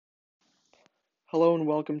Hello and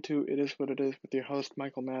welcome to It Is What It Is with your host,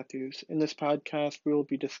 Michael Matthews. In this podcast, we will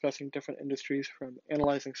be discussing different industries from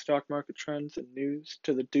analyzing stock market trends and news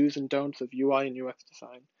to the do's and don'ts of UI and UX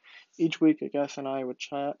design. Each week, a guest and I would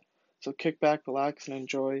chat, so kick back, relax, and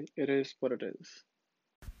enjoy. It is what it is.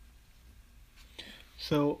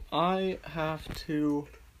 So, I have to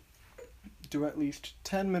do at least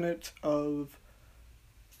 10 minutes of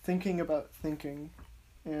thinking about thinking,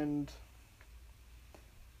 and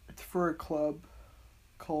it's for a club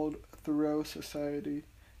called Thoreau Society,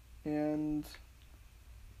 and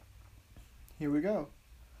here we go.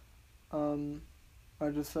 I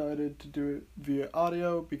decided to do it via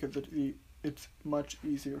audio because it's much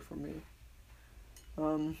easier for me.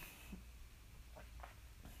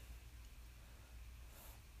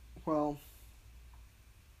 Well,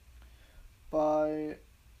 by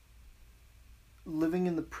living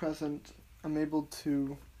in the present, I'm able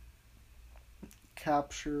to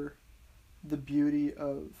capture the beauty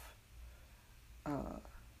of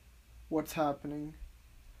what's happening,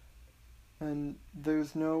 and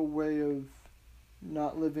there's no way of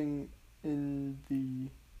not living in the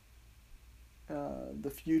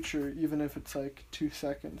future, even if it's like 2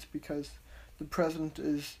 seconds, because the present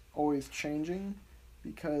is always changing,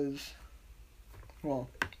 because, well,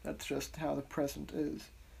 that's just how the present is,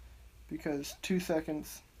 because 2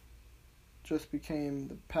 seconds just became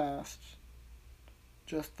the past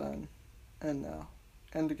just then and now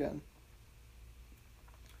and again.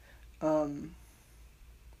 But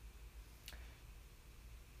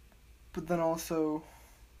then also,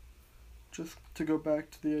 just to go back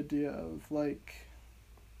to the idea of like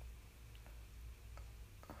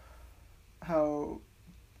how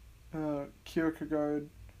Kierkegaard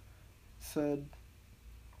said,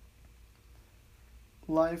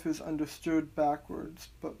 life is understood backwards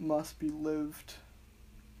but must be lived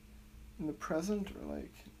in the present, or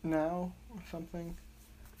like now or something.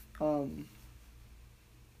 I'm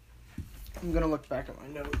gonna look back at my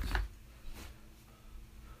notes.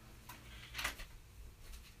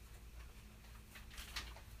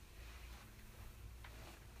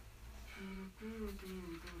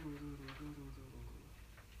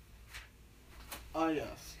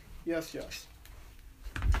 Yes.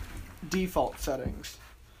 Default settings.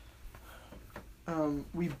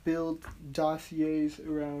 We build dossiers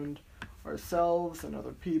around ourselves and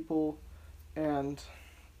other people, and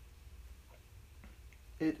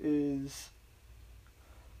it is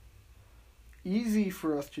easy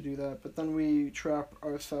for us to do that, but then we trap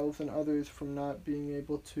ourselves and others from not being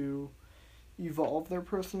able to evolve their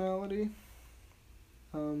personality.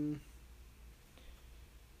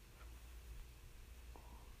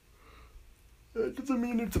 That doesn't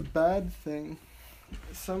mean it's a bad thing.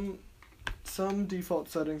 Some default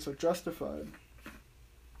settings are justified,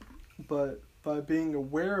 but by being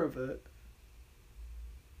aware of it,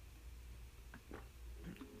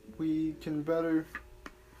 we can better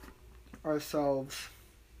ourselves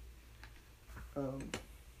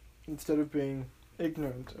instead of being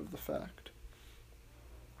ignorant of the fact.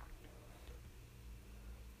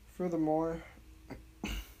 Furthermore,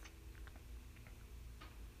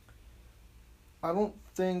 I don't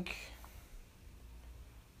think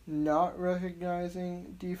not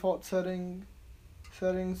recognizing default settings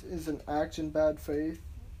is an act in bad faith,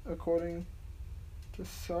 according to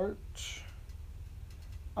Sartre.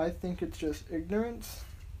 I think it's just ignorance.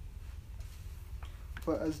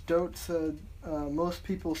 But as Dote said, most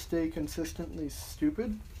people stay consistently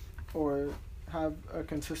stupid or have a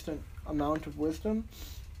consistent amount of wisdom.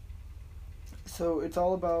 So it's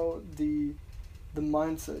all about the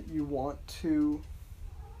mindset you want to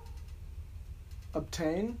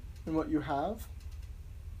obtain and what you have.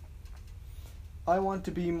 I want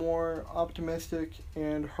to be more optimistic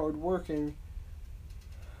and hardworking,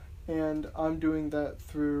 and I'm doing that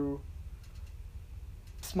through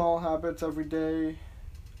small habits every day.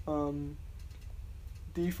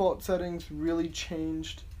 Default settings really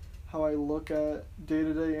changed how I look at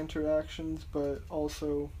day-to-day interactions, but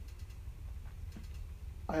also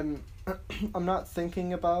I'm not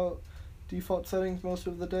thinking about default settings most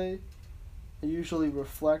of the day. I usually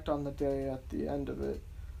reflect on the day at the end of it,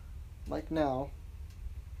 like now.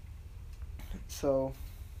 So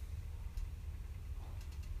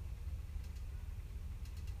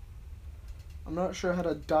I'm not sure how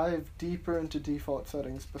to dive deeper into default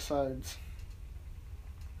settings besides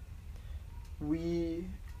we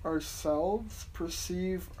ourselves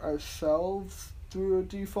perceive ourselves through a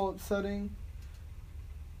default setting,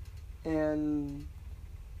 and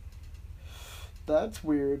that's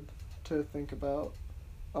weird to think about,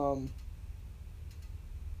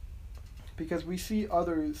 because we see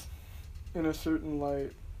others in a certain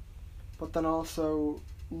light, but then also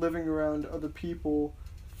living around other people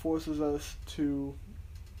forces us to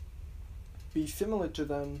be similar to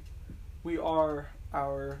them. We are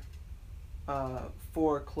our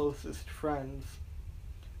 4 closest friends.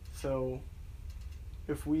 So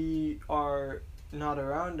if we are not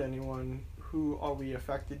around anyone, who are we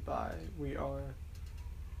affected by? We are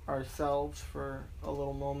ourselves for a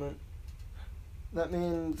little moment. That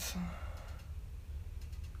means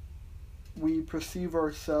we perceive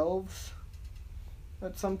ourselves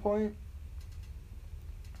at some point.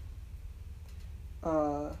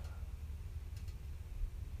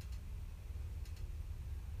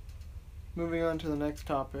 Moving on to the next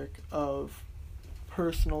topic of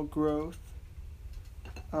personal growth.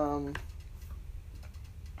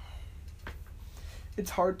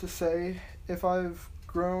 It's hard to say if I've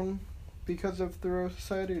grown because of Thoreau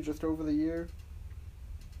Society just over the year.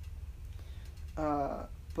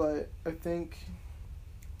 But I think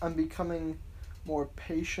I'm becoming more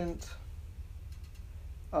patient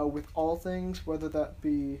with all things, whether that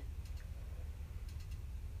be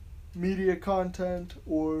media content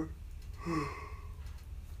or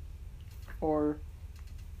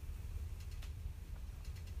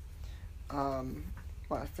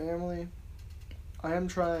my family. I am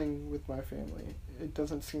trying with my family. It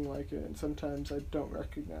doesn't seem like it, and sometimes I don't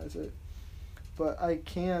recognize it. But I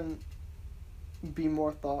can be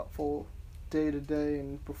more thoughtful day to day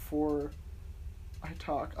and before I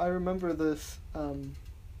talk. I remember this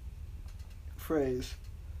phrase.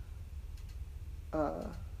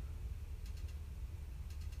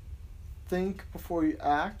 Think before you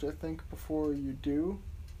act, or think before you do.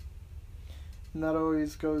 And that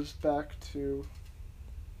always goes back to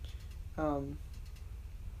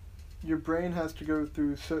your brain has to go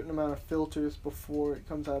through a certain amount of filters before it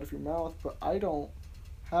comes out of your mouth, but I don't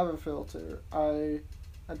have a filter. I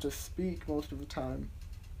just speak most of the time.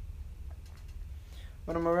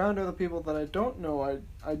 When I'm around other people that I don't know,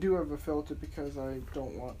 I do have a filter because I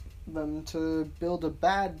don't want them to build a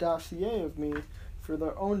bad dossier of me for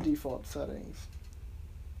their own default settings.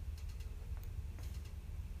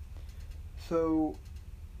 So,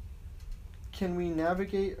 can we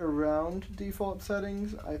navigate around default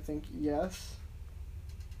settings? I think yes.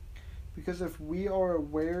 Because if we are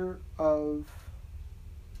aware of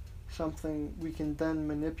something, we can then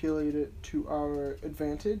manipulate it to our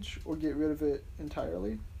advantage or get rid of it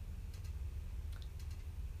entirely.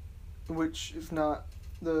 Which is not,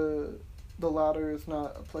 the latter is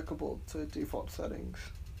not applicable to default settings.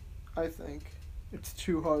 I think it's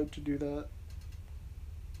too hard to do that.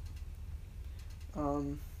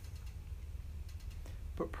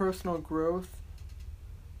 But personal growth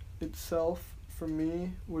itself, for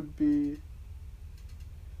me, would be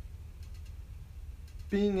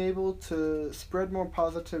being able to spread more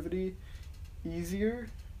positivity easier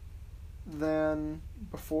than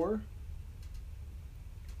before.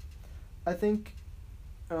 I think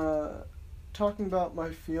talking about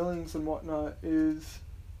my feelings and whatnot is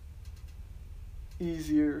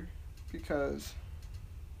easier because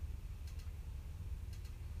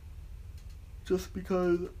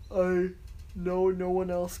I know no one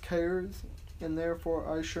else cares, and therefore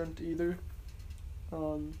I shouldn't either.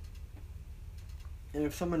 And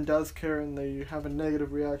if someone does care and they have a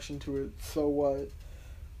negative reaction to it, so what?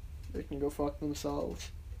 They can go fuck themselves.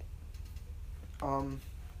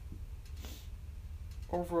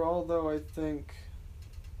 Overall, though, I think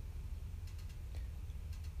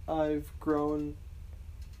I've grown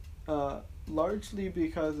largely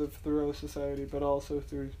because of Thoreau Society, but also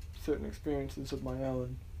through certain experiences of my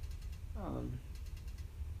own.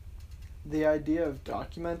 The idea of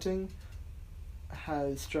documenting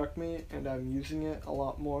has struck me, and I'm using it a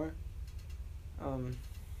lot more.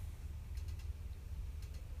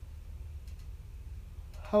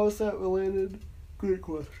 How is that related? Great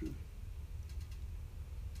question.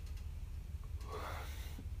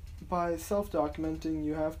 By self-documenting,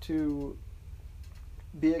 you have to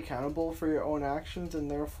be accountable for your own actions,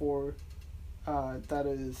 and therefore that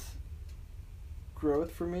is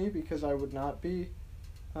growth for me, because I would not be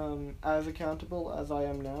as accountable as I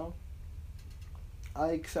am now.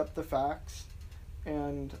 I accept the facts,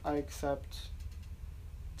 and I accept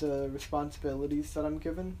the responsibilities that I'm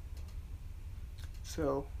given.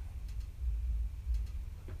 So,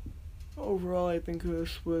 overall, I think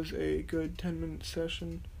this was a good 10-minute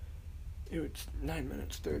session. It's 9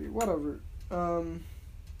 minutes 30, whatever.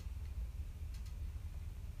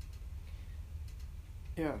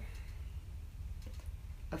 Yeah.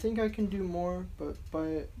 I think I can do more, but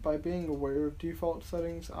by being aware of default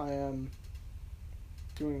settings, I am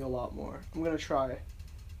doing a lot more. I'm gonna try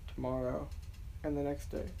tomorrow, and the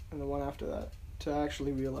next day, and the one after that. to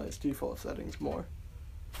actually realize default settings more.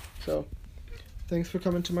 So, thanks for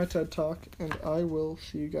coming to my TED Talk, and I will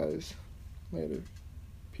see you guys later.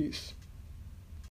 Peace.